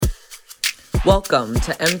Welcome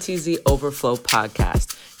to MTZ Overflow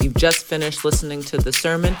Podcast. You've just finished listening to the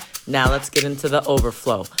sermon. Now let's get into the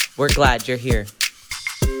overflow. We're glad you're here.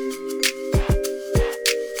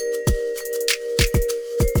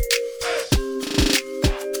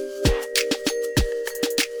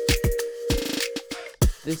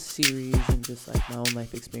 This series and just like my own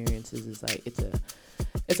life experiences is like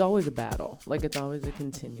it's always a battle. Like it's always a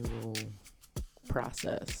continual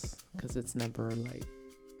process because it's never like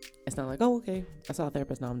it's not like, oh, okay, I saw a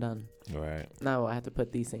therapist, now I'm done. Right. Now I have to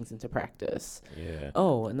put these things into practice. Yeah.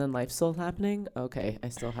 Oh, and then life's still happening? Okay, I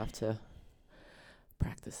still have to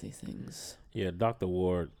practice these things. Yeah, Dr.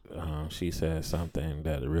 Ward, she said something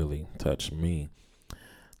that really touched me,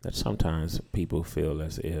 that sometimes people feel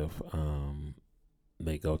as if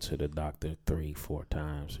they go to the doctor 3-4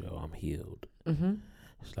 times, I'm healed. Mm-hmm.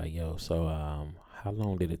 It's like, so how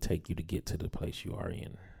long did it take you to get to the place you are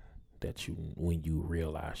in? When you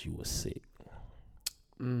realize you were sick.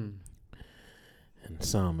 And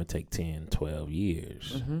some it take 10, 12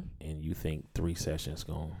 years. Mm-hmm. And you think 3 sessions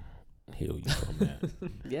gonna heal you from that.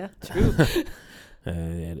 Yeah, true.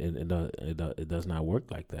 It does not work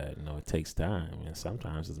like that. It takes time. And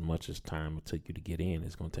sometimes as much as time it took you to get in,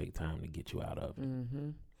 it's gonna take time to get you out of it. Mm-hmm.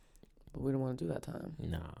 But we don't want to do that time.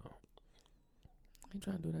 No. I ain't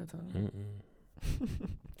trying to do that time.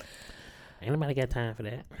 Ain't nobody got time for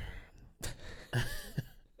that.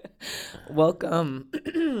 Welcome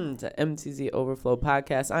to MTZ Overflow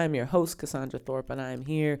Podcast. I am your host, Cassandra Thorpe, and I am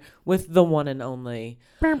here with the one and only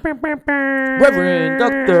Reverend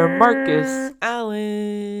Dr. Marcus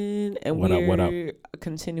Allen. And What up?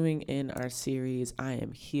 Continuing in our series, I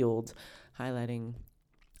Am Healed, highlighting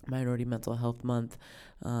Minority Mental Health Month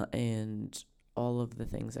and all of the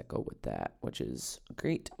things that go with that, which is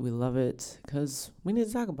great. We love it because we need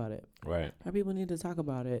to talk about it. Right. Our people need to talk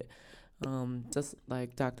about it. Just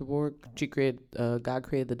like Dr. Ward, God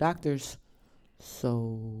created the doctors,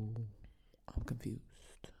 so I'm confused.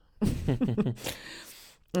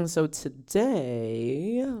 And so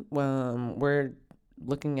today, we're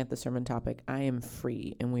looking at the sermon topic, I am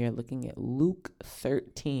free, and we are looking at Luke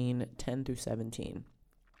 13, 10 through 17.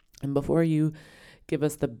 And before you give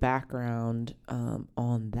us the background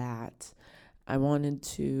on that, I wanted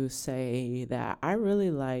to say that I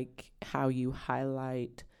really like how you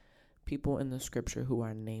highlight people in the scripture who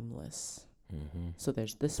are nameless. Mm-hmm. So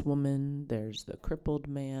there's this woman, there's the crippled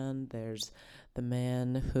man, there's the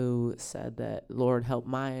man who said that, Lord, help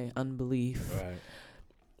my unbelief. Right.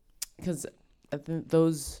 Because I think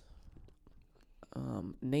those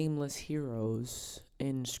nameless heroes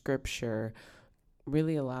in scripture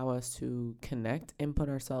really allow us to connect and put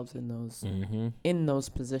ourselves in those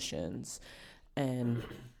positions. And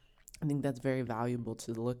I think that's very valuable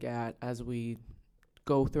to look at as we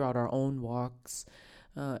go throughout our own walks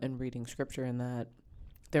and reading scripture, and that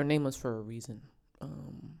they're nameless for a reason.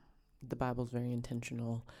 The Bible's very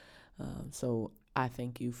intentional. So I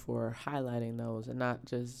thank you for highlighting those and not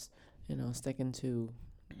just, sticking to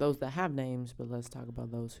those that have names, but let's talk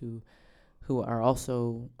about those who are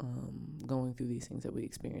also going through these things that we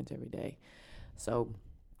experience every day. So.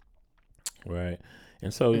 Right.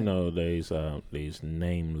 And so, there's these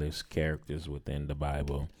nameless characters within the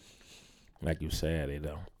Bible. Like you said,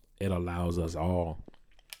 it allows us all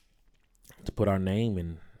to put our name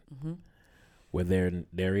in where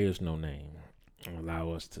there is no name.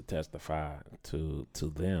 Allow us to testify to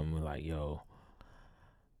them like,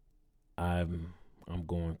 I'm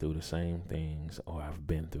going through the same things, or I've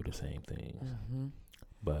been through the same things. Mm-hmm.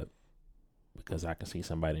 But because I can see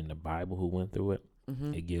somebody in the Bible who went through it,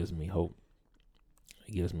 it gives me hope.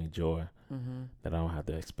 It gives me joy that I don't have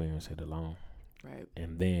to experience it alone. Right.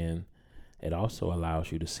 And then it also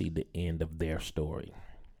allows you to see the end of their story.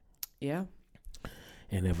 Yeah.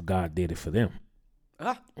 And if God did it for them,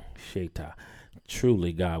 Shaita,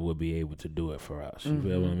 truly God will be able to do it for us. You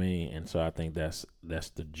feel what I mean? And so I think that's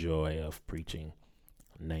the joy of preaching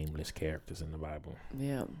nameless characters in the Bible.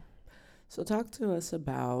 Yeah. So talk to us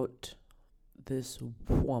about this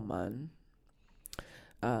woman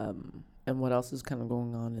and what else is kind of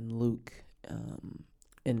going on in Luke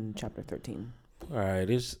in chapter 13. All right.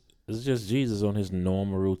 It's just Jesus on his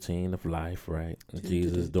normal routine of life, right?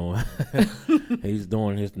 Jesus doing he's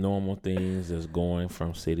doing his normal things, just going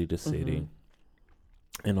from city to city.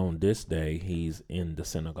 And on this day, he's in the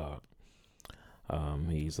synagogue.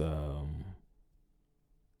 He's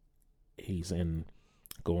in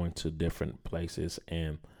going to different places,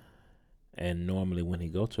 and normally when he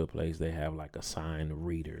go to a place, they have like assigned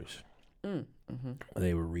readers.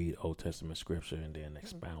 They will read Old Testament scripture and then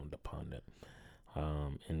expound upon it.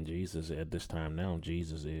 And Jesus, at this time now,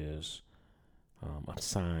 Jesus is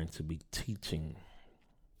assigned to be teaching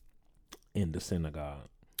in the synagogue.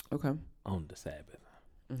 Okay. On the Sabbath.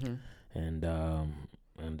 Mm-hmm.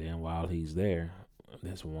 And then while he's there,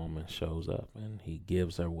 this woman shows up and he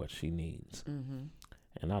gives her what she needs. Mm-hmm.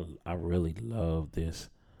 And I really love this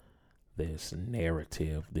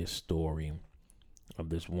narrative, this story of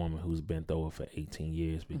this woman who's been through it for 18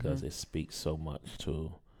 years because it speaks so much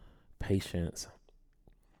to patience,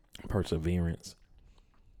 perseverance,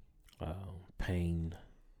 pain,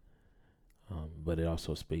 but it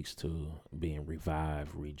also speaks to being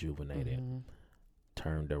revived, rejuvenated,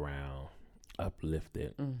 turned around,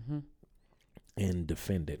 uplifted, and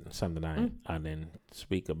defended. Something I didn't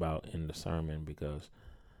speak about in the sermon because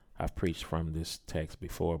I've preached from this text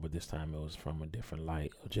before, but this time it was from a different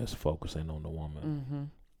light, just focusing on the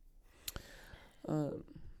woman.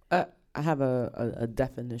 I have a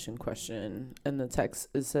definition question in the text.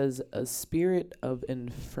 It says a spirit of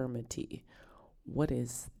infirmity. What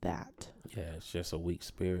is that? Yeah, it's just a weak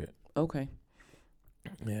spirit. Okay.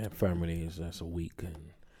 Yeah, infirmity is just a weak,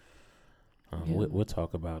 and we'll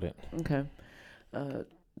talk about it. Okay.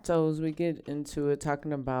 So as we get into it,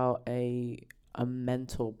 talking about a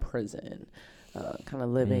mental prison, kind of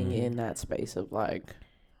living in that space of like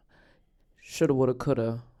shoulda, woulda,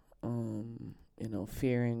 coulda,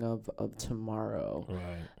 fearing of tomorrow.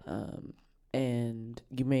 Right. And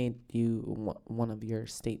one of your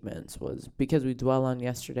statements was, because we dwell on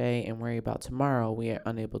yesterday and worry about tomorrow, we are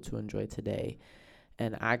unable to enjoy today.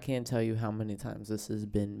 And I can't tell you how many times this has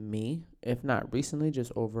been me, if not recently,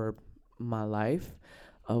 just over my life,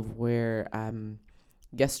 of where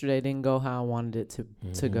yesterday didn't go how I wanted it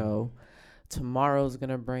to go. Tomorrow's going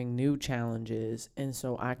to bring new challenges. And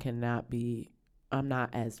so I'm not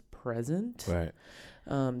as present right.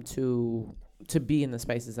 To be in the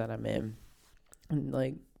spaces that I'm in. And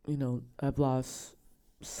like, I've lost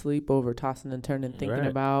sleep over tossing and turning, thinking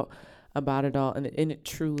about it all. And it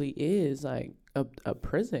truly is like a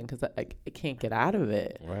prison because I can't get out of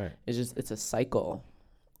it. Right. It's a cycle.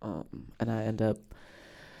 And I end up,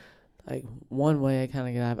 like, one way I kind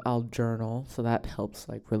of get out of it, I'll journal, so that helps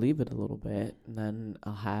like relieve it a little bit. And then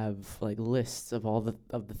I'll have like lists of all the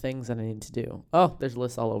things that I need to do. Oh, there's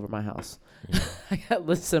lists all over my house. I got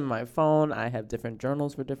lists in my phone. I have different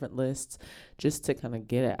journals for different lists, just to kind of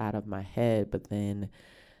get it out of my head. But then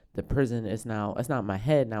the prison is now, it's not my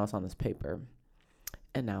head, now it's on this paper.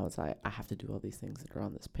 And now it's like I have to do all these things that are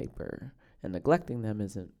on this paper, and neglecting them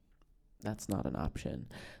that's not an option.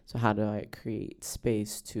 So how do I create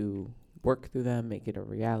space to work through them, make it a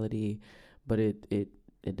reality? But it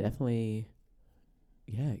definitely,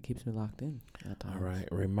 it keeps me locked in at times. All right.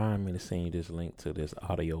 Remind me to send you this link to this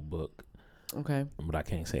audio book. Okay. But I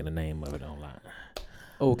can't say the name of it online.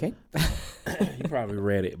 Okay. You probably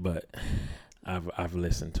read it, but I've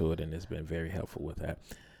listened to it, and it's been very helpful with that.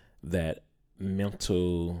 That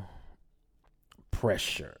mental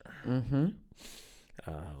pressure.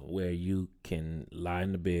 Where you can lie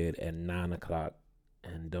in the bed at 9:00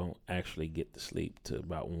 and don't actually get to sleep to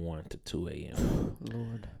about 1 to 2 a.m.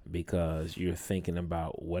 Lord. Because you're thinking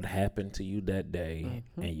about what happened to you that day,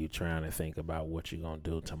 and you're trying to think about what you're going to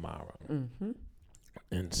do tomorrow.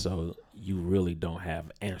 And so you really don't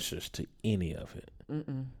have answers to any of it.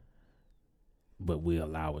 But we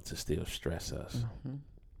allow it to still stress us.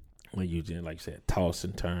 When you just, like you said, toss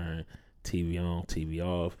and turn, TV on, TV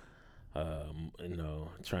off,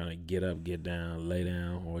 trying to get up, get down, lay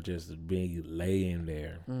down, or just being laying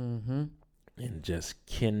there and just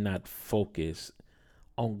cannot focus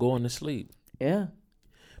on going to sleep. Yeah.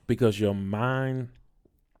 Because your mind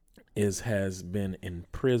has been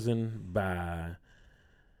imprisoned by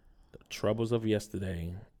the troubles of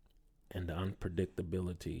yesterday and the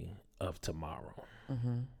unpredictability of tomorrow.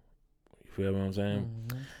 You feel what I'm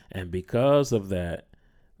saying? And because of that,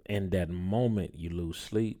 in that moment, you lose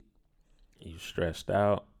sleep, you're stressed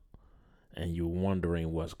out, and you're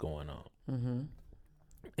wondering what's going on.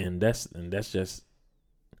 And that's just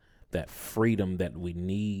that freedom that we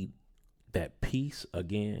need, that peace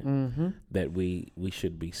again, that we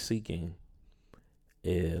should be seeking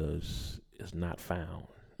is not found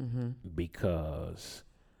because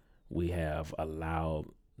we have allowed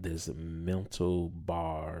this mental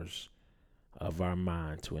bars of our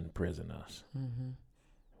mind to imprison us.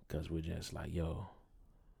 Because we're just like, yo,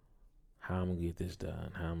 how I'm going to get this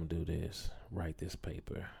done? How I'm going to do this? Write this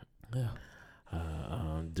paper.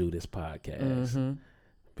 Do this podcast.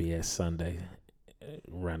 Be at Sunday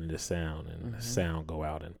running the sound, and the sound go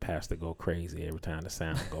out, and pastor go crazy every time the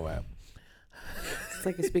sound go out. It's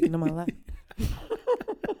like you're speaking to my life.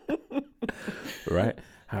 Right?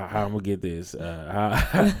 How I'm going to get this?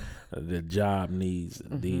 the job needs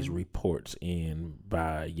these reports in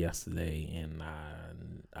by yesterday, and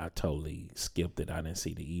I totally skipped it. I didn't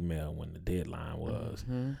see the email when the deadline was,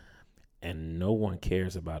 and no one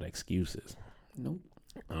cares about excuses. Nope.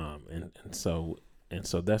 And so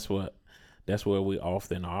that's where we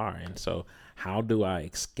often are. And so, how do I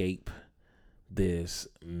escape this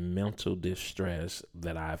mental distress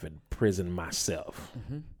that I've imprisoned myself?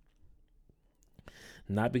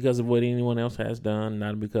 Not because of what anyone else has done,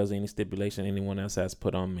 not because of any stipulation anyone else has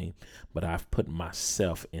put on me, but I've put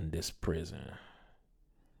myself in this prison.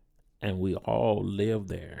 And we all live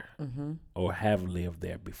there or have lived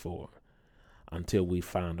there before until we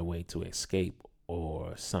find a way to escape,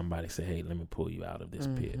 or somebody say, hey, let me pull you out of this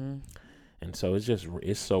pit. And so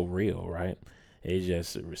it's so real, right? It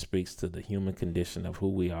just speaks to the human condition of who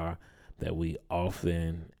we are, that we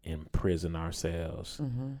often imprison ourselves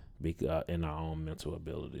in our own mental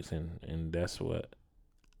abilities. And that's what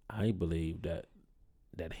I believe that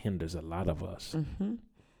hinders a lot of us,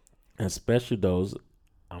 especially those,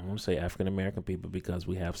 I'm going to say African American people, because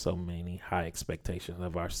we have so many high expectations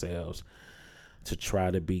of ourselves to try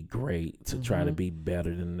to be great, to try to be better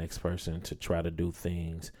than the next person, to try to do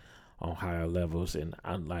things on higher levels. And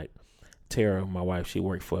I'm like, Tara, my wife, she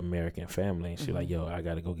worked for American Family, and she's like, yo, I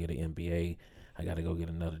got to go get an MBA. I got to go get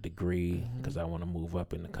another degree because I want to move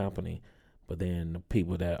up in the company. But then the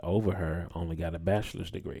people that over her only got a bachelor's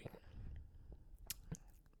degree.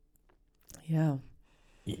 Yeah.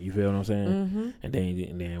 You feel what I'm saying? And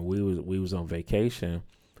then we was on vacation.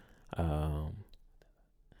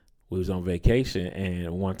 We was on vacation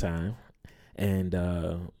and one time, and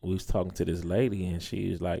we was talking to this lady, and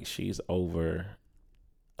she's like, she's over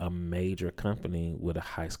a major company with a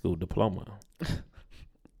high school diploma.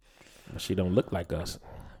 She don't look like us.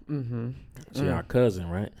 She our cousin,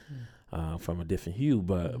 right? From a different hue,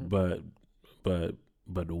 but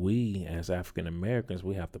we as African Americans,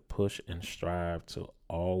 we have to push and strive to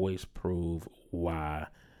always prove why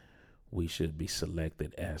we should be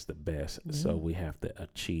selected as the best. So we have to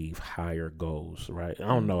achieve higher goals, right? I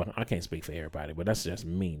don't know. I can't speak for everybody, but that's just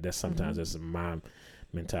me. That's sometimes that's my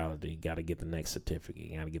mentality. Got to get the next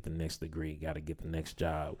certificate. Got to get the next degree. Got to get the next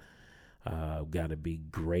job. Got to be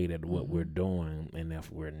great at what we're doing. And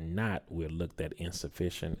if we're not, we're looked at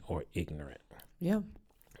insufficient or ignorant. Yeah.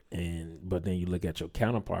 But then you look at your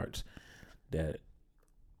counterparts that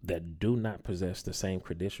do not possess the same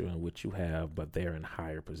credential in which you have, but they're in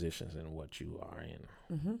higher positions than what you are in.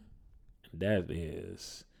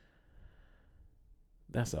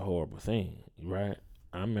 That's a horrible thing, right?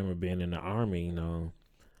 I remember being in the Army,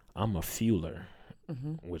 I'm a fueler,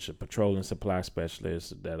 which is a patrolling supply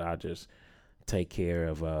specialist, that I just take care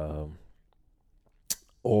of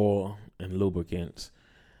oil and lubricants,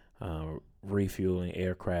 refueling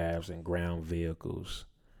aircrafts and ground vehicles.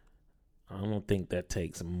 I don't think that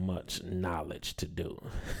takes much knowledge to do.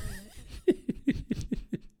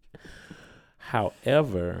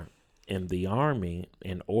 However, in the Army,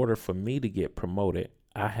 in order for me to get promoted,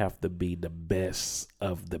 I have to be the best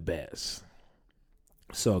of the best.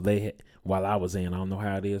 So while I was in, I don't know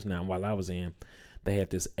how it is now, while I was in, they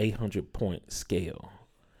had this 800-point scale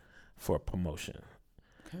for promotion.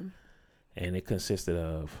 Okay. And it consisted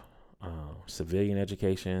of civilian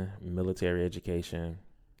education, military education,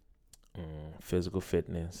 physical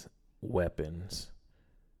fitness, weapons.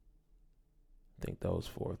 I think those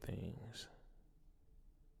 4 things.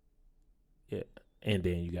 Yeah. And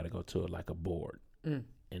then you got to go to a board, and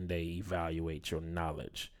they evaluate your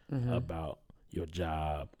knowledge about your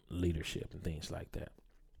job, leadership, and things like that.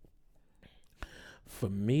 For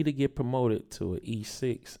me to get promoted to an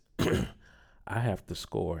E6, I have to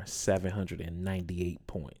score 798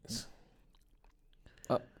 points.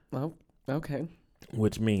 Well, okay.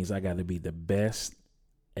 Which means I got to be the best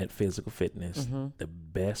at physical fitness, the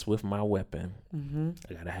best with my weapon.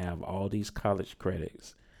 I got to have all these college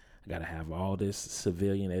credits. I got to have all this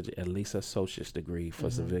civilian, at least associate's degree for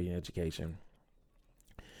civilian education.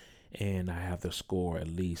 And I have to score at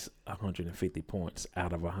least 150 points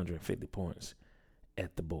out of 150 points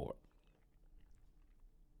at the board.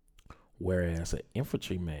 Whereas an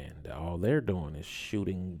infantryman, all they're doing is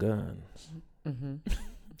shooting guns.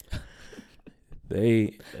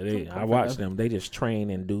 I watch them. They just train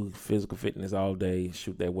and do physical fitness all day,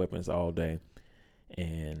 shoot their weapons all day,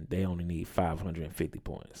 and they only need 550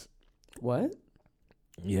 points. What?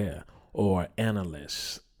 Yeah. Or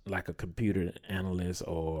analysts, like a computer analyst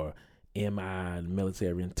or MI,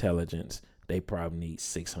 military intelligence, they probably need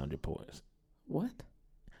 600 points. What?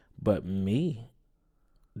 But me,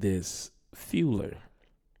 this fueler,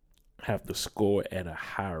 have to score at a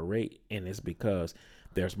higher rate, and it's because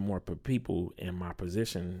there's more people in my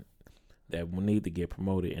position that will need to get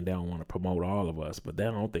promoted, and they don't want to promote all of us, but they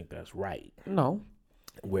don't think that's right. No.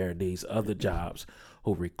 Where these other jobs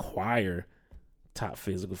who require top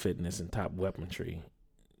physical fitness and top weaponry,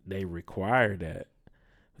 they require that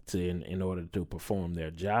in order to perform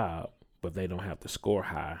their job, but they don't have to score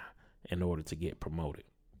high in order to get promoted.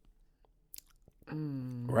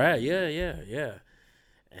 Right? Yeah.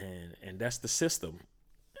 And that's the system.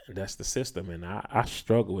 And I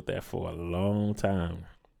struggled with that for a long time.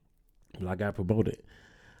 When I got promoted,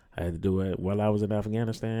 I had to do it while I was in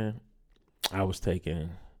Afghanistan. I was taking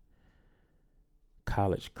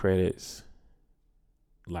college credits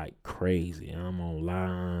like crazy. I'm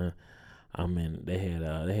online. They had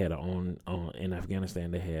in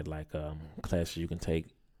Afghanistan, they had like classes you can take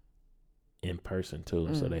in person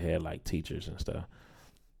too. So they had like teachers and stuff.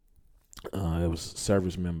 It was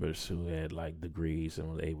service members who had like degrees and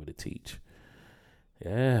was able to teach.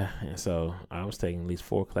 Yeah, and so I was taking at least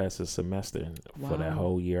 4 classes a semester for that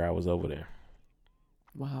whole year I was over there.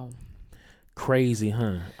 Wow. Crazy,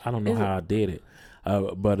 huh? I don't know how I did it,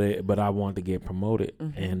 but I wanted to get promoted,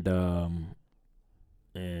 and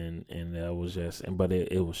that was just, but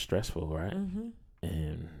it was stressful, right?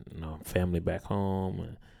 And family back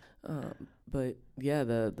home, but yeah,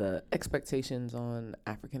 the expectations on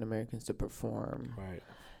African Americans to perform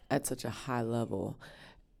at such a high level.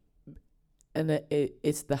 And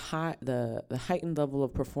it's the heightened level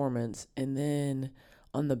of performance, and then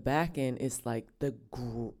on the back end, it's like the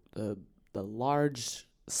large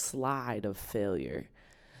slide of failure.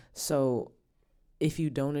 So if you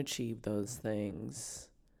don't achieve those things,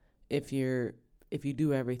 if you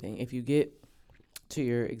do everything, if you get to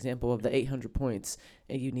your example of the 800 points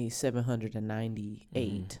and you need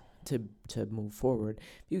 798 to move forward,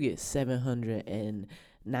 if you get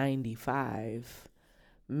 795.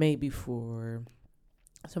 Maybe for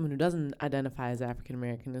someone who doesn't identify as African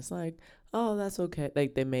American, it's like, oh, that's okay.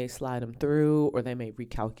 Like they may slide them through, or they may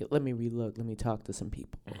recalculate. Let me relook. Let me talk to some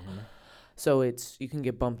people. So you can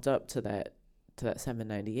get bumped up to that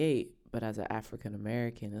 798. But as an African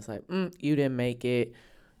American, it's like, you didn't make it.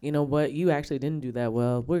 You know what? You actually didn't do that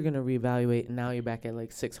well. We're gonna reevaluate, and now you're back at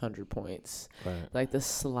like 600 points. Right. Like the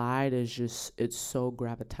slide is it's so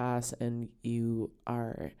gravitas, and you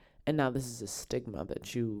are. And now this is a stigma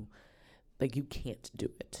that you can't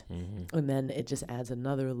do it. And then it just adds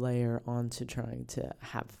another layer onto trying to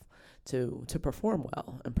have to perform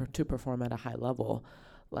well and to perform at a high level.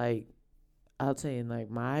 Like I'll say in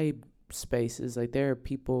like my spaces, like there are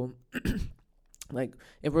people like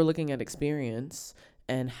if we're looking at experience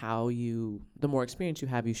and how the more experience you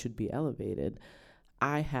have, you should be elevated.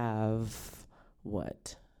 I have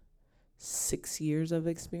 6 years of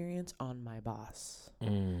experience on my boss.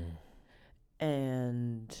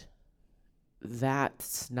 And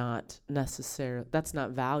that's not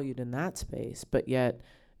valued in that space, but yet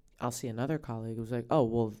I'll see another colleague who's like, oh,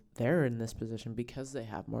 well, they're in this position because they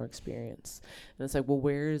have more experience. And it's like, well,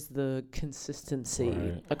 where's the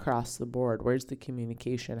consistency across the board? Where's the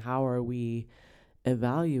communication? How are we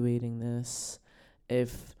evaluating this?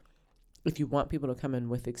 If you want people to come in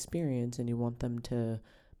with experience and you want them to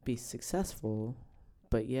be successful,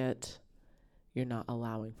 but yet you're not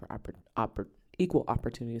allowing for equal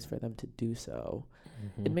opportunities for them to do so,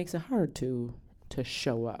 it makes it hard to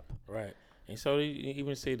show up. Right. And so you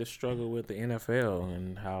even see the struggle with the NFL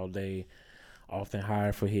and how they often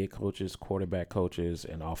hire for head coaches, quarterback coaches,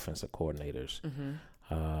 and offensive coordinators.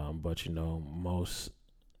 But, most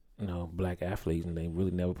black athletes, and they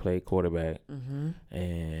really never played quarterback,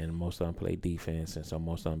 and most of them play defense, and so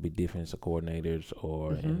most of them be defensive coordinators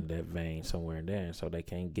or in that vein somewhere in there, and so they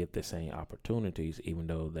can't get the same opportunities even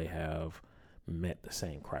though they have met the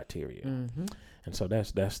same criteria. And so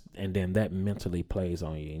that's and then that mentally plays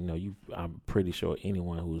on you. I'm pretty sure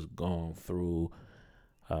anyone who's gone through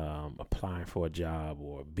applying for a job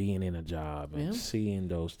or being in a job and seeing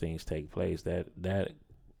those things take place, that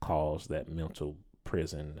caused that mental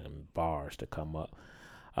prison and bars to come up.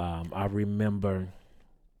 I remember,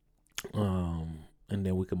 and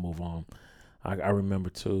then we can move on. I remember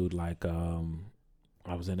too, like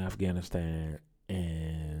I was in Afghanistan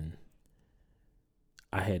and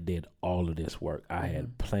I had did all of this work. I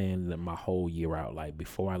had planned my whole year out. Like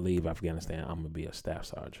before I leave Afghanistan, I'm gonna be a staff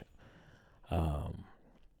sergeant.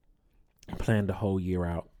 Planned the whole year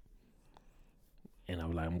out, and I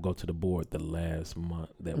was like, I'm gonna go to the board the last month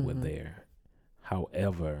that we're there.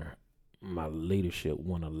 However, my leadership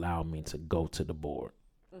won't allow me to go to the board.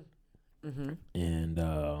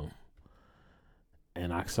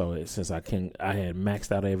 And I saw it since I had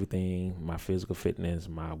maxed out everything, my physical fitness,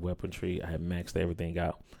 my weaponry. I had maxed everything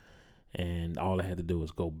out, and all I had to do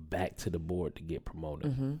was go back to the board to get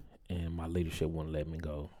promoted. and my leadership wouldn't let me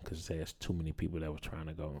go because there's too many people that were trying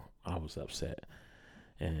to go. I was upset.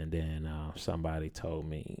 And then somebody told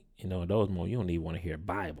me, in those moments, you don't even want to hear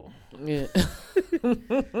Bible. Yeah.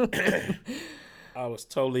 I was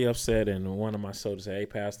totally upset, and one of my soldiers said, "Hey,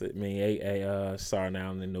 Pastor, sorry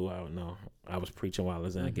now, and they knew I was preaching while I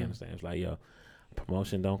was in Afghanistan. It's like, yo,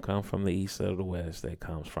 promotion don't come from the east or the west; it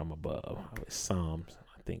comes from above." It's Psalms,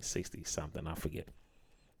 I think 60 something, I forget.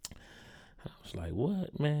 I was like,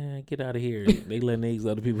 "What, man? Get out of here!" They letting these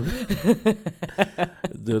other people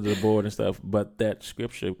do the board and stuff. But that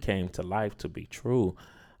scripture came to life to be true,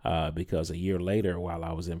 because a year later, while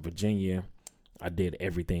I was in Virginia, I did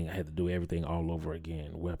everything. I had to do everything all over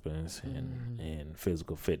again: weapons and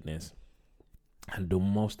physical fitness. I had to do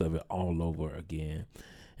most of it all over again,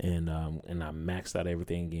 and I maxed out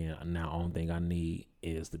everything again. Now, only thing I need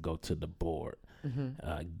is to go to the board,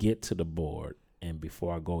 get to the board. And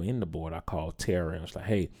before I go in the board, I called Tara and was like,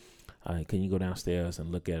 "Hey, can you go downstairs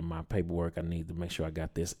and look at my paperwork? I need to make sure I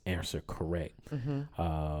got this answer correct."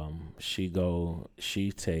 She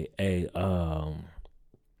say, "Hey,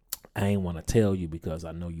 I ain't want to tell you because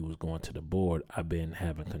I know you was going to the board. I've been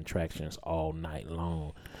having contractions all night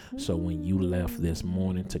long. So when you left this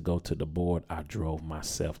morning to go to the board, I drove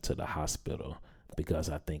myself to the hospital because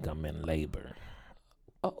I think I'm in labor."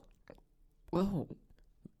 Oh, whoa.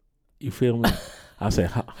 You feel me? I said,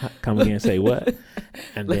 come again and say what?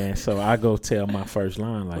 And then so I go tell my first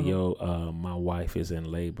line, like, yo, my wife is in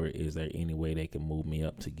labor. Is there any way they can move me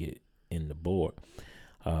up to get in the board?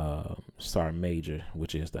 Sergeant Major,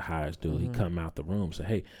 which is the highest dude, he come out the room, say,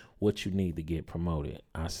 "Hey, what you need to get promoted?"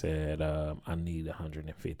 I said, I need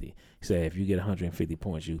 150. He said, "If you get 150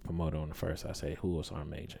 points, you promoted on the first." I said, "Who is Sergeant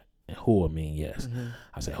Major?" And who will mean yes.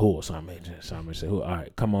 I said, "Who is Sergeant Major?" Sergeant Major said, "Who? All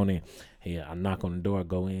right, come on in." Yeah, I knock on the door,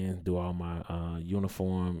 go in, do all my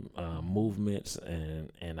uniform movements,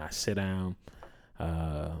 and I sit down.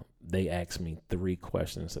 They asked me 3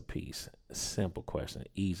 questions apiece, simple questions,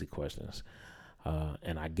 easy questions.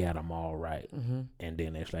 And I got them all right. And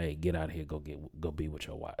then it's like, "Hey, get out of here, go be with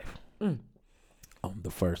your wife." On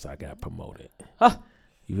the first, I got promoted.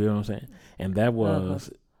 You feel what I'm saying? And that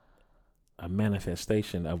was a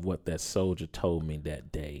manifestation of what that soldier told me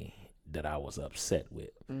that day that I was upset with,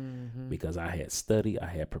 because I had studied, I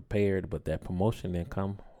had prepared, but that promotion didn't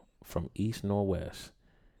come from east nor west.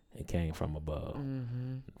 It came from above.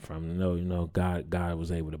 From God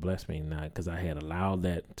was able to bless me, not because I had allowed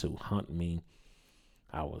that to hunt me.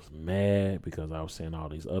 I was mad because I was seeing all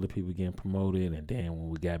these other people getting promoted. And then when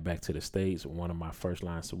we got back to the States, one of my first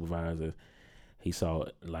line supervisors, he saw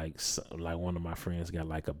like one of my friends got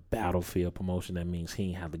like a battlefield promotion. That means he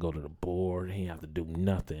didn't have to go to the board. He didn't have to do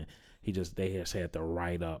nothing. They just had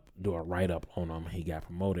to do a write up on him. He got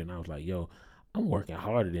promoted. And I was like, yo, I'm working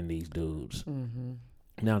harder than these dudes.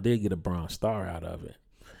 Now they get a Bronze Star out of it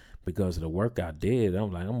because of the work I did.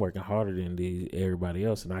 I'm like, I'm working harder than everybody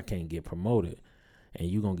else, and I can't get promoted. And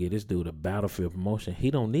you gonna get this dude a battlefield promotion. He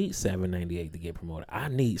don't need 798 to get promoted. I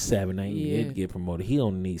need 798 to get promoted. He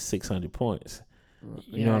only needs 600 points.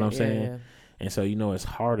 You know what I'm saying? Yeah. And so it's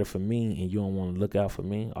harder for me, and you don't want to look out for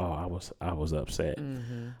me. Oh, I was upset.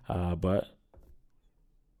 But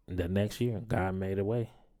the next year, God made a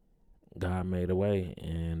way.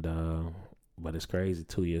 And but it's crazy.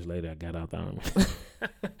 2 years later, I got out the Army.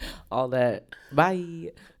 All that.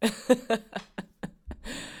 Bye.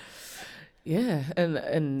 Yeah,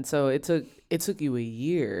 and so it took you a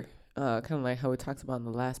year, kind of like how we talked about in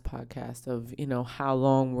the last podcast of how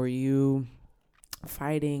long were you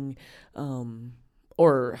fighting,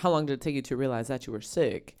 or how long did it take you to realize that you were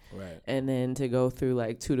sick, right? And then to go through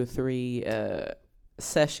like 2 to 3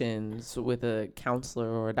 sessions with a counselor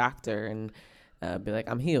or a doctor and be like,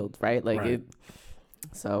 I'm healed, right? Like right.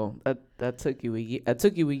 So that took you a year. It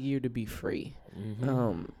took you a year to be free.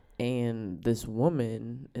 And this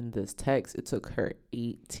woman in this text, it took her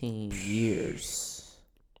 18 years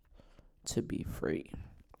to be free.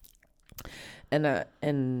 And I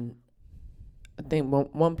think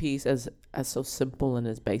one piece, as so simple and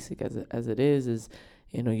as basic as it is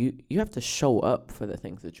you have to show up for the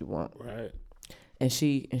things that you want. Right. And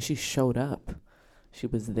she showed up. She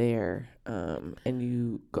was there. And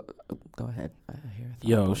you go ahead. I hear.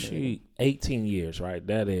 Yo, she 18 years, right?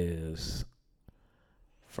 That is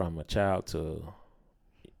from a child to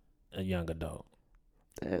a young adult.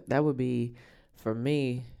 That would be, for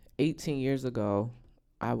me, 18 years ago,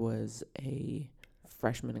 I was a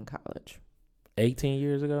freshman in college. 18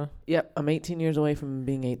 years ago? Yep, I'm 18 years away from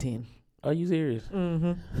being 18. Are you serious?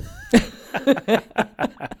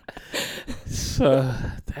 So,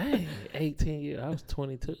 dang, 18 years. I was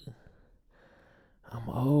 22. I'm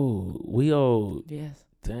old. We old. Yes.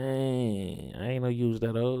 Dang, I ain't no use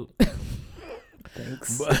that old.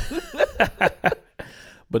 Thanks.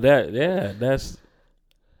 But that's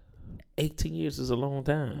 18 years is a long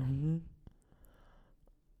time. Mm-hmm.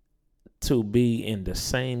 To be in the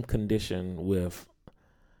same condition with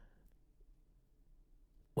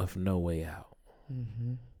no way out.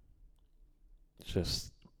 Mm-hmm.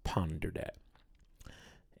 Just ponder that.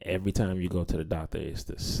 Every time you go to the doctor, it's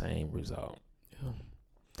the same result. Yeah.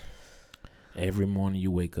 Every morning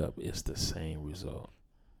you wake up, it's the same result.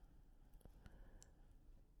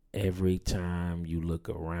 Every time you look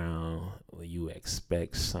around, you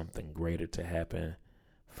expect something greater to happen.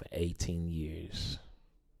 For 18 years,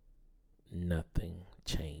 nothing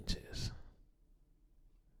changes.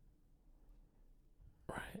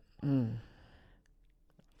 Right? Mm.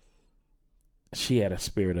 She had a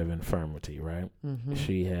spirit of infirmity, right? Mm-hmm.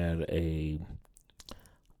 She had a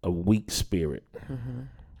weak spirit. Mm-hmm.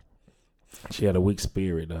 She had a weak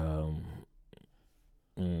spirit.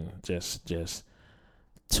 Just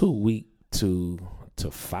too weak to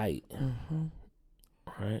fight. Mm-hmm.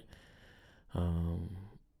 Right? And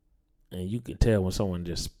you can tell when someone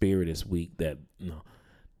just spirit is weak that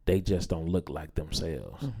they just don't look like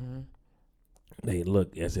themselves. Mm-hmm. They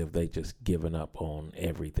look as if they just given up on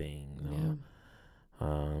everything. Yeah.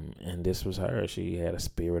 And this was her. She had a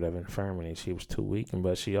spirit of infirmity. She was too weak,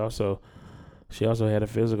 but she also had a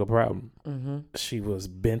physical problem. Mm-hmm. She was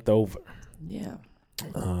bent over. Yeah.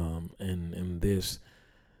 And this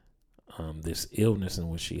illness in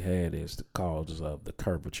which she had is the cause of the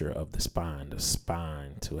curvature of the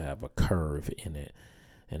spine to have a curve in it.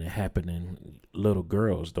 And it happened in little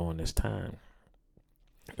girls during this time.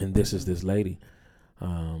 And this is this lady,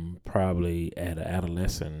 probably at an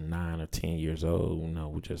adolescent, 9 or 10 years old.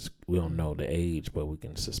 We don't know the age, but we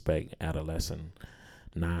can suspect adolescent,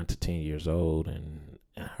 9 to 10 years old, and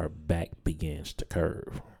her back begins to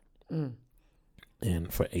curve. Mm.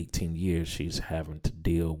 And for 18 years, she's having to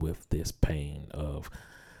deal with this pain of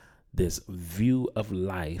this view of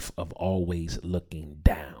life of always looking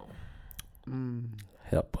down. Mm.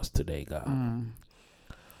 Help us today, God. Mm.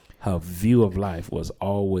 Her view of life was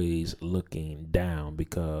always looking down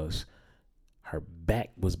because her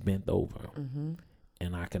back was bent over. Mm-hmm.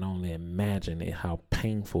 And I can only imagine how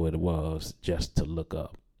painful it was just to look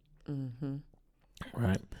up. Mm-hmm.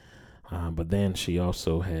 Right? But then she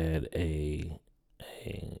also had a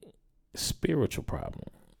spiritual problem,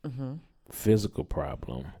 Mm-hmm. physical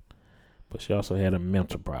problem, but she also had a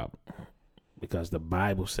mental problem because the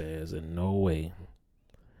Bible says in no way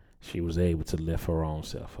she was able to lift her own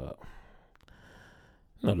self up.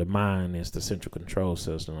 The mind is the central control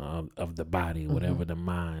system of the body. Mm-hmm. Whatever the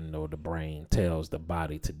mind or the brain tells the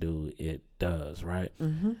body to do, it does, right?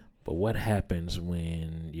 Mm-hmm. But what happens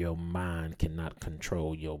when your mind cannot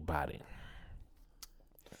control your body?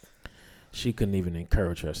 She couldn't even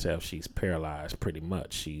encourage herself. She's paralyzed pretty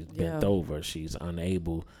much. She's bent over. She's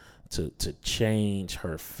unable to change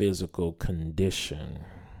her physical condition.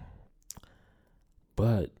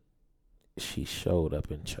 But she showed up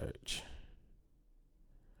in church.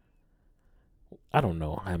 I don't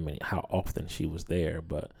know how often she was there,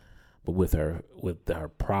 but with her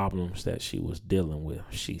problems that she was dealing with,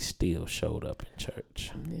 she still showed up in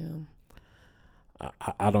church. Yeah.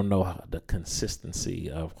 I don't know the consistency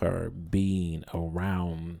of her being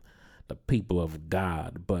around the people of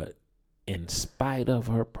God, but in spite of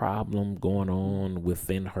her problem going on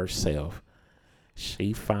within herself,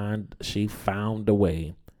 she found a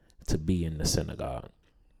way to be in the synagogue.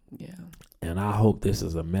 Yeah. And I hope this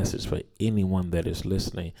is a message for anyone that is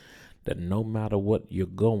listening, that no matter what you're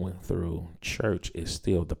going through, church is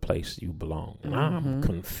still the place you belong. And I'm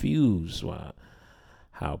confused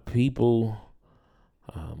how people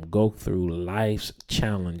go through life's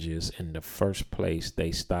challenges, and the first place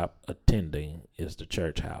they stop attending is the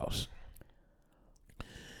church house.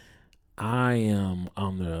 I am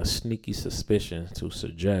under a sneaky suspicion to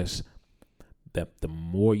suggest that the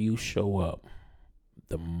more you show up,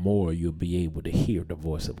 the more you'll be able to hear the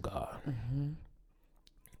voice of God. Mm-hmm.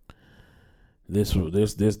 This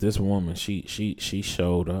woman, she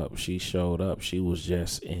showed up. She showed up. She was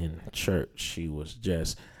just in church. She was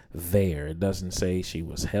just there. It doesn't say she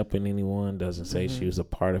was helping anyone. Doesn't say she was a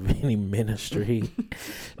part of any ministry.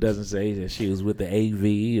 Doesn't say that she was with the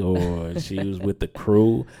AV or she was with the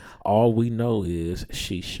crew. All we know is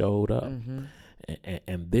she showed up. Mm-hmm.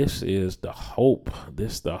 And this is the hope.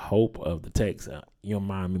 This is the hope of the text. You don't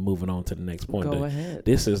mind me moving on to the next point? Go ahead.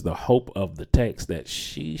 This is the hope of the text, that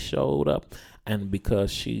she showed up. And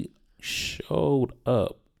because she showed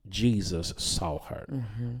up, Jesus saw her.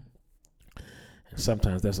 Mm-hmm. And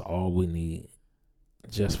sometimes that's all we need,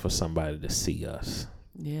 just for somebody to see us.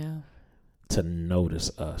 Yeah. To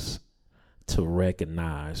notice us, to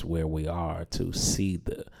recognize where we are, to see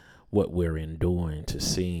what we're enduring, to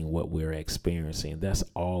seeing what we're experiencing. That's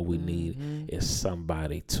all we need, is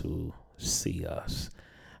somebody to see us.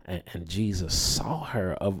 And Jesus saw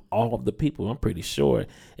her of all the people. I'm pretty sure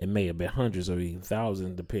it may have been hundreds or even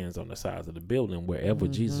thousands, depends on the size of the building. Wherever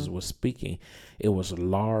Jesus was speaking, it was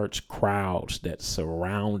large crowds that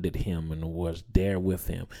surrounded him and was there with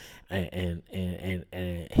him. And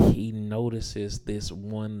he notices this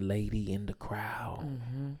one lady in the crowd.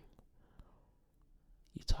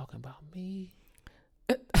 You talking about me?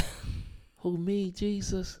 Who, me,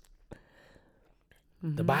 Jesus?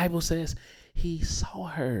 The Bible says he saw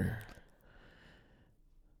her.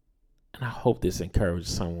 And I hope this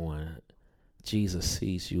encourages someone. Jesus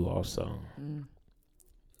sees you also.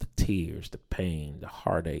 The tears, the pain, the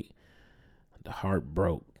heartache, the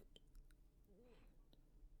heartbroken.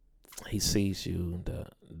 He sees you,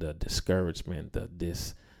 the discouragement, the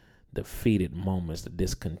defeated moments, the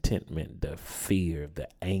discontentment, the fear, the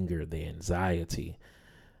anger, the anxiety,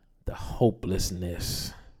 the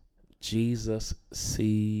hopelessness. Jesus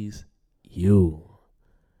sees you.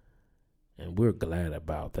 And we're glad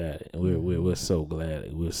about that. We're so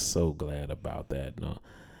glad. We're so glad about that.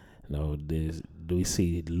 No, we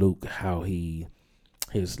see Luke, how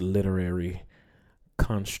his literary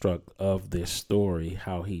construct of this story,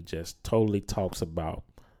 how he just totally talks about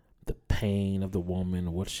the pain of the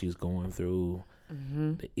woman, what she's going through,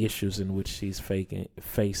 the issues in which she's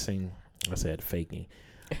facing.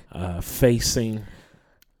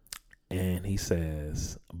 And he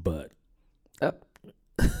says, but.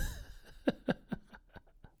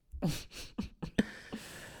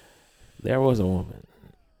 There was a woman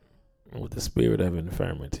with the spirit of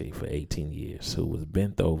infirmity for 18 years who was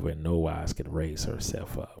bent over and no wise could raise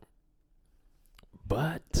herself up.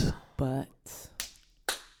 But.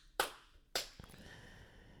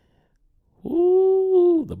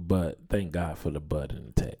 Ooh, the but. Thank God for the but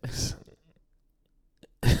in the text.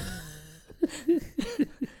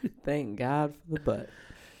 Thank God for the but.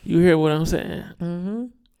 You hear what I'm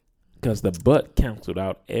saying? Because the but canceled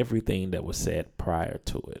out everything that was said prior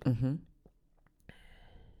to it.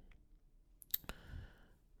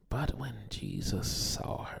 But when Jesus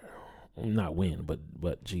saw her, not when,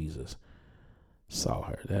 but Jesus saw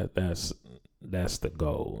her. That's the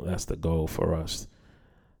goal. That's the goal for us,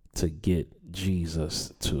 to get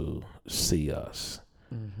Jesus to see us.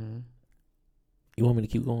 You want me to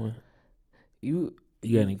keep going? You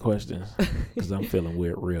got any questions? Because I'm feeling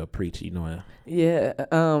weird, real preachy, you know. Yeah,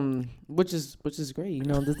 which is great. You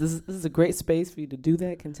know, this is a great space for you to do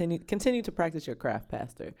that. Continue to practice your craft,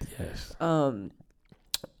 Pastor. Yes.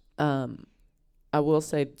 I will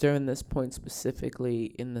say during this point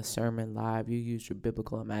specifically in the sermon live, you use your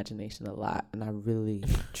biblical imagination a lot, and I really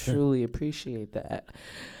truly appreciate that.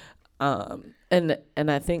 And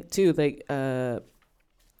I think too, like as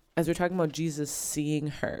we're talking about Jesus seeing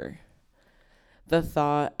her, the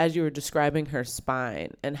thought as you were describing her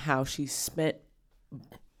spine and how she spent,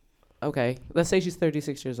 okay, let's say she's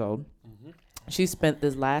 36 years old. She spent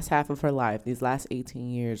this last half of her life, these last 18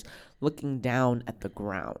 years, looking down at the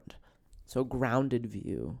ground. So grounded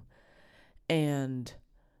view. And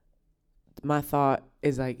my thought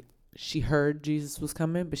is like, she heard Jesus was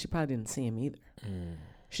coming, but she probably didn't see him either.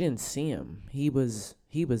 She didn't see him. He was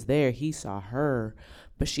there. He saw her,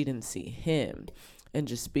 but she didn't see him. And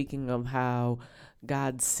just speaking of how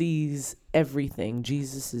God sees everything.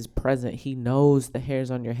 Jesus is present. He knows the hairs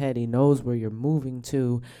on your head. He knows where you're moving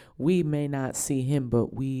to. We may not see him,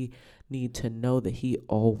 but we need to know that he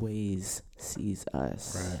always sees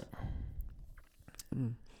us.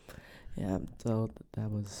 Right. Yeah, so that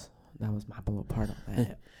was my little part on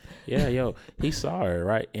that. Yeah, he saw her,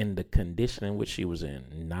 right, in the condition in which she was in,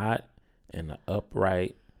 not in the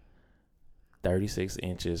upright, 36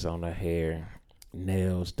 inches on her hair,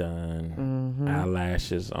 nails done,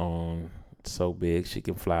 eyelashes on so big she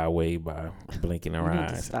can fly away by blinking her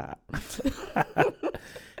eyes. Stop.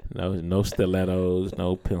 No stilettos,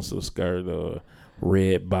 no pencil skirt or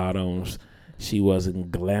red bottoms. She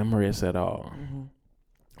wasn't glamorous at all.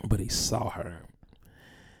 But he saw her.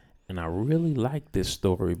 And I really like this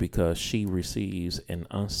story because she receives an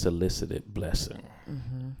unsolicited blessing.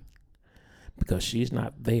 Because she's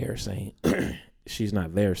not there saying,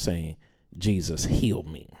 Jesus healed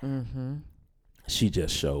me. She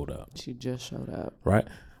just showed up. Right?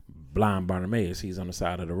 Blind Bartimaeus, he's on the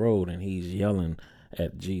side of the road and he's yelling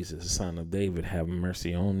at Jesus, Son of David, have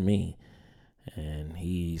mercy on me. And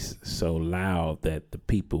he's so loud that the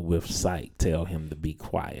people with sight tell him to be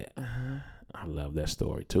quiet. I love that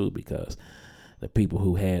story too, because the people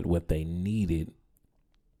who had what they needed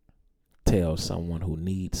tell someone who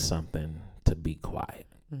needs something to be quiet.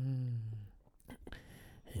 Mm-hmm.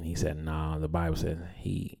 And he said, "No." The Bible says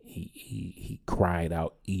he cried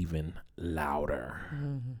out even louder.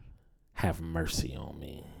 Mm-hmm. "Have mercy on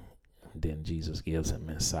me." And then Jesus gives him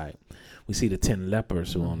insight. We see the 10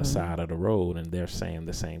 lepers who are on the side of the road, and they're saying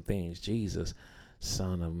the same things. "Jesus,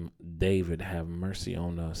 Son of David, have mercy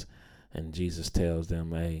on us." And Jesus tells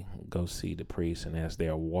them, "Hey, go see the priest." And as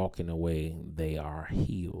they're walking away, they are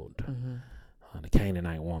healed. Mm-hmm. The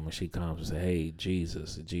Canaanite woman, she comes and says, "Hey,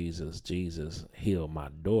 Jesus, heal my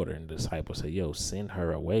daughter." And the disciples say, "Yo, send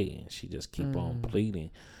her away." And she just keep on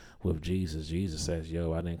pleading with Jesus. Jesus says,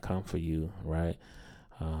 "Yo, I didn't come for you," right?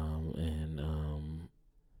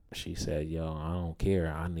 She said, "Yo, I don't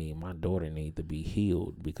care. My daughter need to be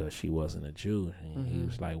healed," because she wasn't a Jew. And he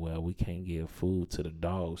was like, "Well, we can't give food to the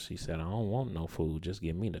dogs." She said, "I don't want no food. Just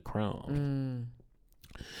give me the crumbs."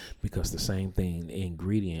 Because the same thing, the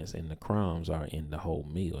ingredients in the crumbs are in the whole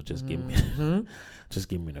meal. Just give me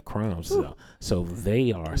the crumbs. So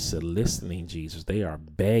they are soliciting Jesus. They are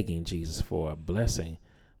begging Jesus for a blessing.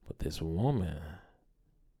 But this woman,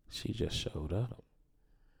 she just showed up.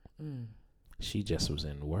 She just was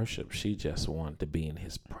in worship. She just wanted to be in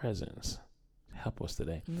his presence. Help us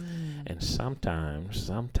today. And sometimes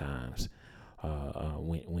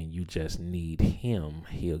when you just need him,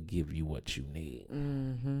 he'll give you what you need.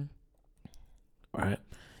 Right?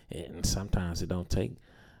 And sometimes it don't take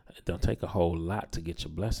a whole lot to get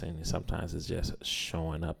your blessing. And sometimes it's just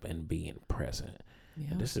showing up and being present.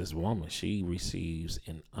 Yeah. This is woman. She receives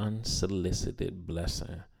an unsolicited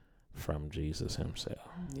blessing from Jesus himself.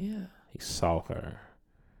 Yeah. He saw her.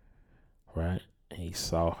 Right? He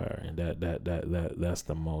saw her, and that's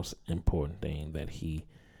the most important thing, that he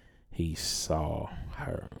saw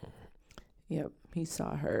her. Yep, he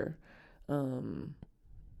saw her.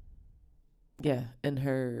 Yeah, and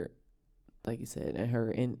her, like you said, and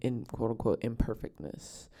her in quote unquote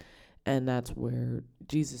imperfectness. And that's where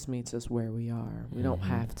Jesus meets us where we are. We don't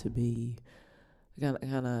have to be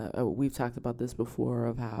we've talked about this before,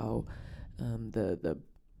 of how the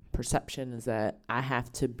perception is that I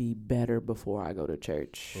have to be better before I go to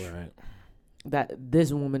church. Right. That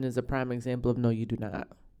this woman is a prime example of, no, you do not.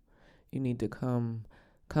 You need to come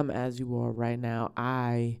as you are right now.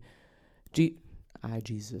 I,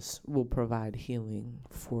 Jesus, will provide healing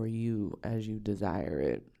for you as you desire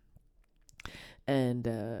it. And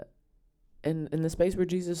in the space where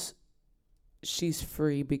Jesus, she's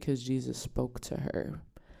free because Jesus spoke to her.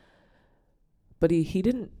 But he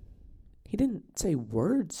didn't say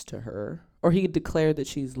words to her, or he declared that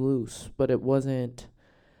she's loose, but it wasn't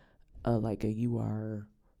like you are,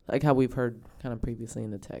 like how we've heard kind of previously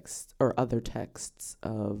in the text or other texts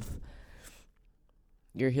of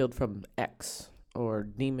you're healed from X or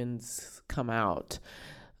demons come out.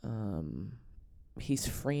 He's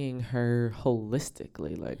freeing her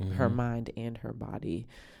holistically, like her mind and her body,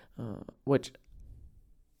 which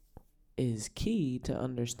is key to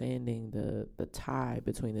understanding the tie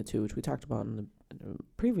between the two, which we talked about in the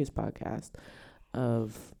previous podcast,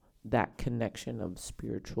 of that connection of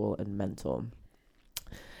spiritual and mental.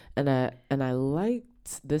 And I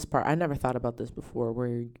liked this part. I never thought about this before,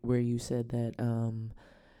 where you said that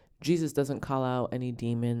Jesus doesn't call out any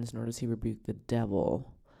demons, nor does he rebuke the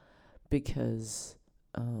devil, because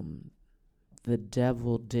the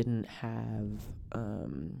devil didn't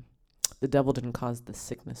cause the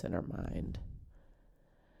sickness in her mind.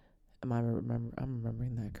 I'm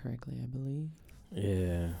remembering that correctly, I believe.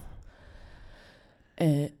 Yeah.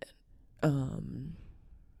 And oh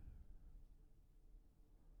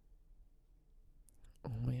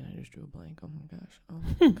man, I just drew a blank. Oh my gosh. Oh,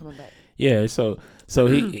 coming back. Yeah, so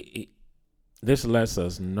he this lets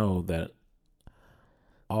us know that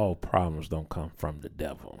all problems don't come from the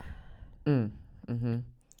devil. No.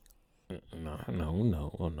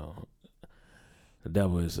 The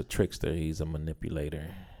devil is a trickster. He's a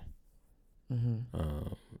manipulator.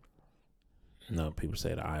 People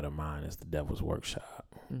say the idle mind is the devil's workshop,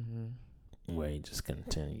 where he just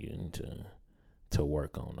continuing to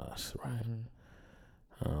work on us, right?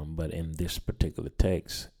 But in this particular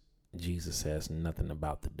text, Jesus says nothing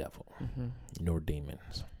about the devil nor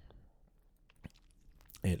demons.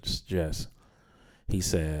 It's just, he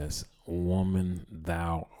says, "Woman,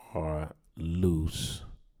 thou art loose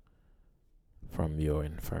from your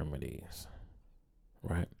infirmities,"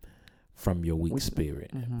 right? From your weak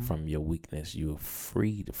spirit, from your weakness, you're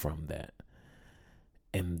freed from that.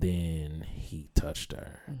 And then he touched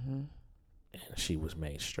her, and she was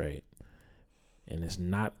made straight. And it's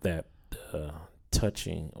not that the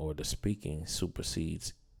touching or the speaking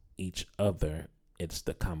supersedes each other. It's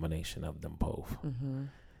the combination of them both.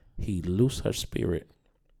 he loosed her spirit,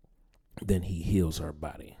 then he heals her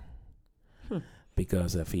body.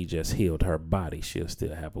 Because if he just healed her body, she'll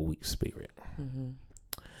still have a weak spirit.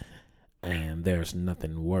 And there's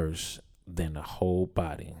nothing worse than a whole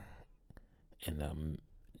body and a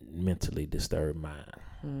mentally disturbed mind.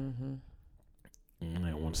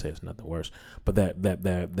 I don't want to say it's nothing worse, but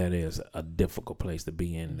that is a difficult place to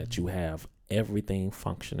be in, that you have everything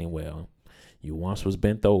functioning well. You once was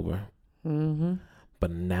bent over,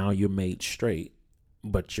 but now you're made straight,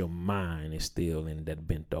 but your mind is still in that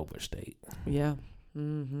bent over state. Yeah.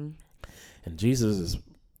 And Jesus is,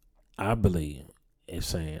 I believe, is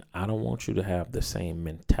saying, I don't want you to have the same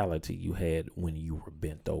mentality you had when you were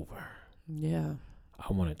bent over. Yeah.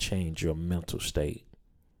 I want to change your mental state.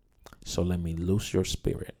 So let me loose your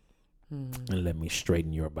spirit and let me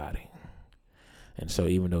straighten your body. And so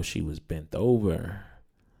even though she was bent over,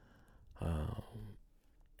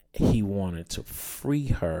 he wanted to free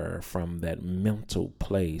her from that mental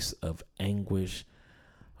place of anguish,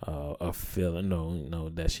 of feeling,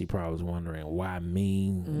 that she probably was wondering, why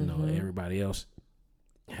me? Everybody else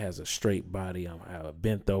has a straight body. I have a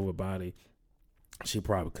bent over body. She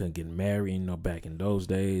probably couldn't get married, back in those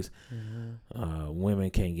days.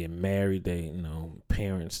 Women can't get married. They,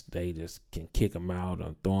 parents, they just can kick them out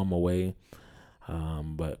or throw them away.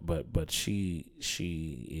 But she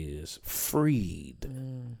is freed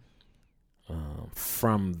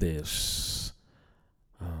from this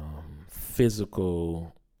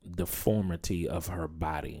physical deformity of her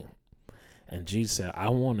body. And Jesus said, I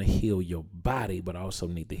want to heal your body, but I also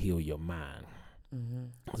need to heal your mind.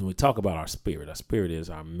 When we talk about our spirit is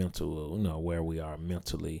our mental, where we are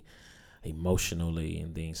mentally, emotionally,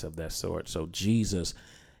 and things of that sort. So Jesus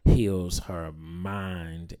heals her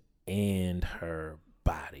mind and her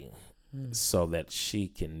body so that she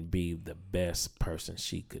can be the best person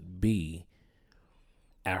she could be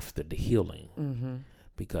after the healing.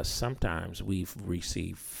 Because sometimes we've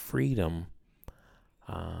received freedom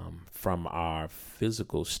from our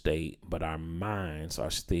physical state, but our minds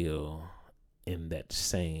are still in that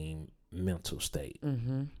same mental state,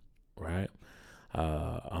 right?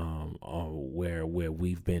 Where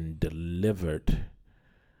we've been delivered,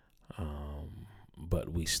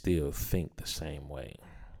 but we still think the same way.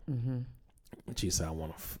 Jesus, I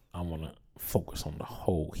want to focus on the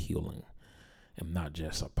whole healing and not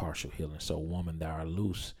just a partial healing. So, woman, thou art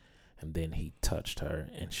loose, and then he touched her,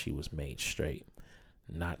 and she was made straight.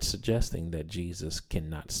 Not suggesting that Jesus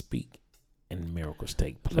cannot speak and miracles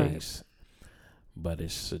take place. Right. But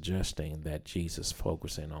it's suggesting that Jesus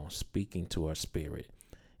focusing on speaking to her spirit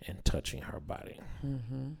and touching her body.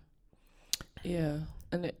 Yeah,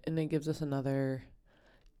 and it gives us another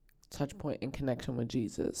touch point in connection with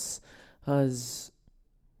Jesus, as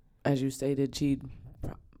you stated, she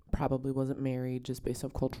probably wasn't married just based on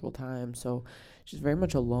cultural time, so she's very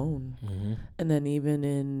much alone. And then even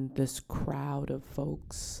in this crowd of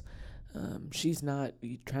folks, she's not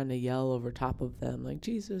trying to yell over top of them like,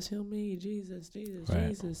 Jesus, heal me, Jesus, right.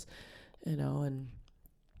 Jesus, and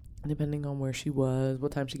depending on where she was,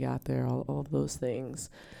 what time she got there, all of those things.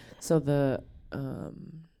 So the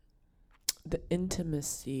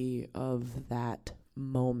intimacy of that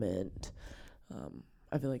moment,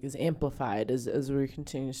 I feel like is amplified as we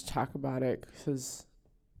continue to talk about it, because,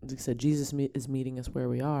 like I said, Jesus is meeting us where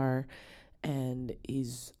we are, and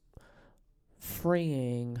he's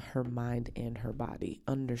freeing her mind and her body,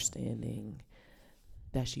 understanding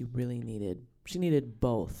that she needed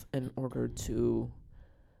both in order to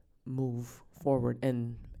move forward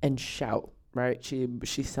and shout, right? She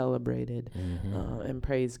celebrated and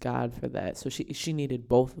praised God for that. So she needed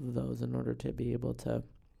both of those in order to be able to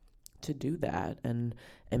do that and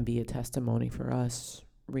be a testimony for us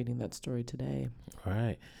reading that story today. All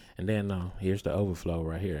right. And then here's the overflow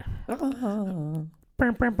right here.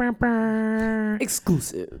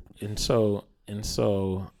 Exclusive. And so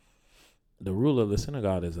the ruler of the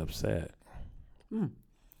synagogue is upset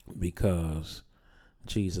because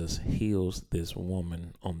Jesus heals this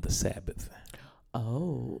woman on the Sabbath.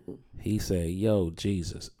 Oh. He said, yo,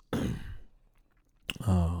 Jesus.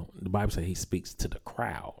 The Bible says he speaks to the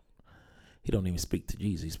crowd. He don't even speak to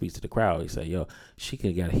Jesus. He speaks to the crowd. He said, yo, she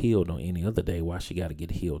could have got healed on any other day. Why she got to get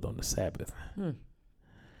healed on the Sabbath?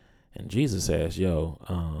 And Jesus says, yo,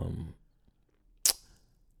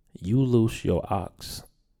 you loose your ox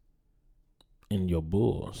and your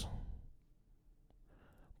bulls,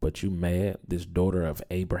 but you mad this daughter of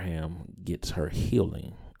Abraham gets her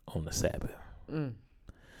healing on the Sabbath.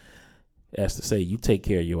 As to say, you take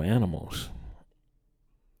care of your animals,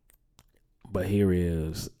 but here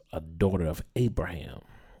is a daughter of Abraham,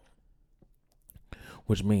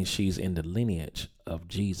 which means she's in the lineage of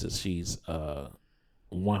Jesus. She's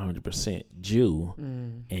 100% Jew,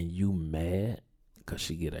 and you mad because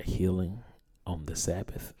she get a healing on the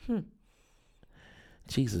Sabbath?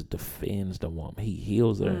 Jesus defends the woman. He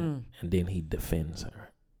heals her, and then he defends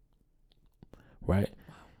her. Right?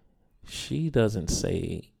 She doesn't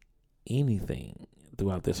say anything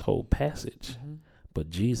throughout this whole passage, but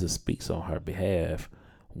Jesus speaks on her behalf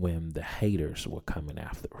when the haters were coming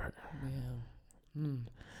after her.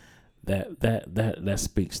 That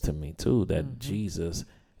speaks to me too, that Jesus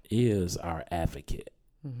is our advocate.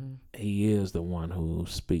 He is the one who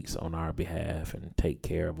speaks on our behalf and take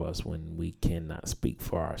care of us when we cannot speak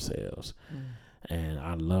for ourselves. And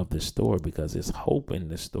I love this story because it's hope in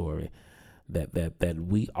this story that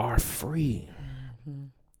we are free.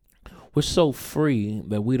 We're so free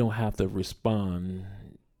that we don't have to respond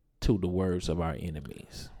to the words of our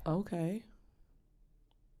enemies. Okay.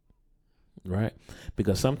 Right?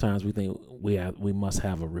 Because sometimes we think we must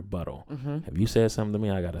have a rebuttal. If you said something to me,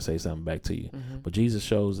 I got to say something back to you. But Jesus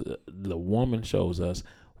the woman shows us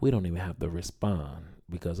we don't even have to respond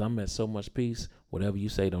because I'm at so much peace. Whatever you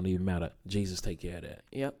say don't even matter. Jesus take care of that.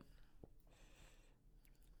 Yep.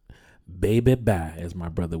 Baby bye, as my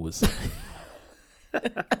brother would say.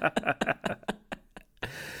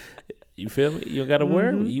 You feel me? You got to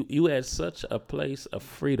worry. You at such a place of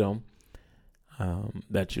freedom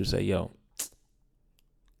that you say, yo,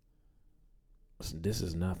 this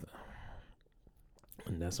is nothing.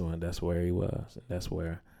 And that's where he was. That's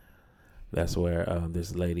where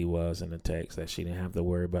this lady was in the text, that she didn't have to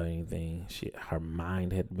worry about anything. Her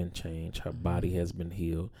mind had been changed. Her body has been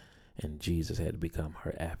healed. And Jesus had to become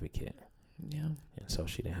her advocate. Yeah. And so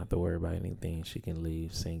she didn't have to worry about anything. She can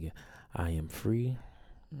leave singing, I am free.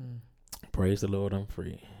 Praise the Lord, I'm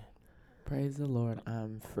free. Praise the Lord,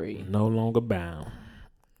 I'm free. No longer bound.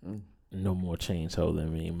 No more chains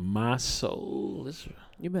holding me. My soul is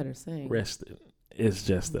you better sing. Rested. It's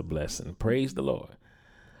just a blessing. Praise the Lord.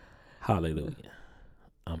 Hallelujah.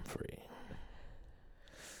 I'm free.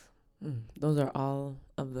 Those are all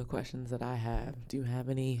of the questions that I have. Do you have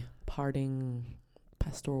any parting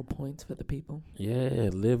pastoral points for the people? Yeah,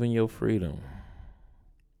 live in your freedom.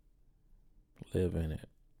 Live in it.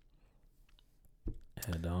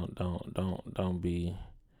 And don't be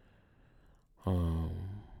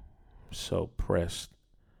so pressed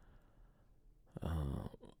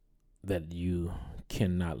that you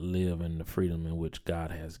cannot live in the freedom in which God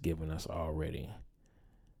has given us already.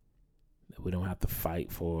 That we don't have to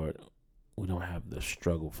fight for it. We don't have to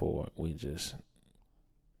struggle for it.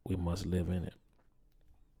 We must live in it.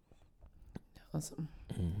 Awesome.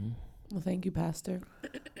 Well, thank you, Pastor.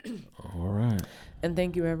 All right. And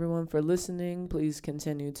thank you, everyone, for listening. Please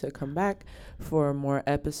continue to come back for more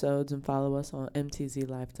episodes and follow us on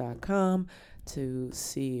mtzlife.com to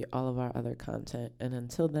see all of our other content. And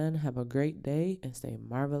until then, have a great day and stay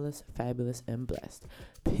marvelous, fabulous, and blessed.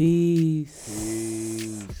 Peace.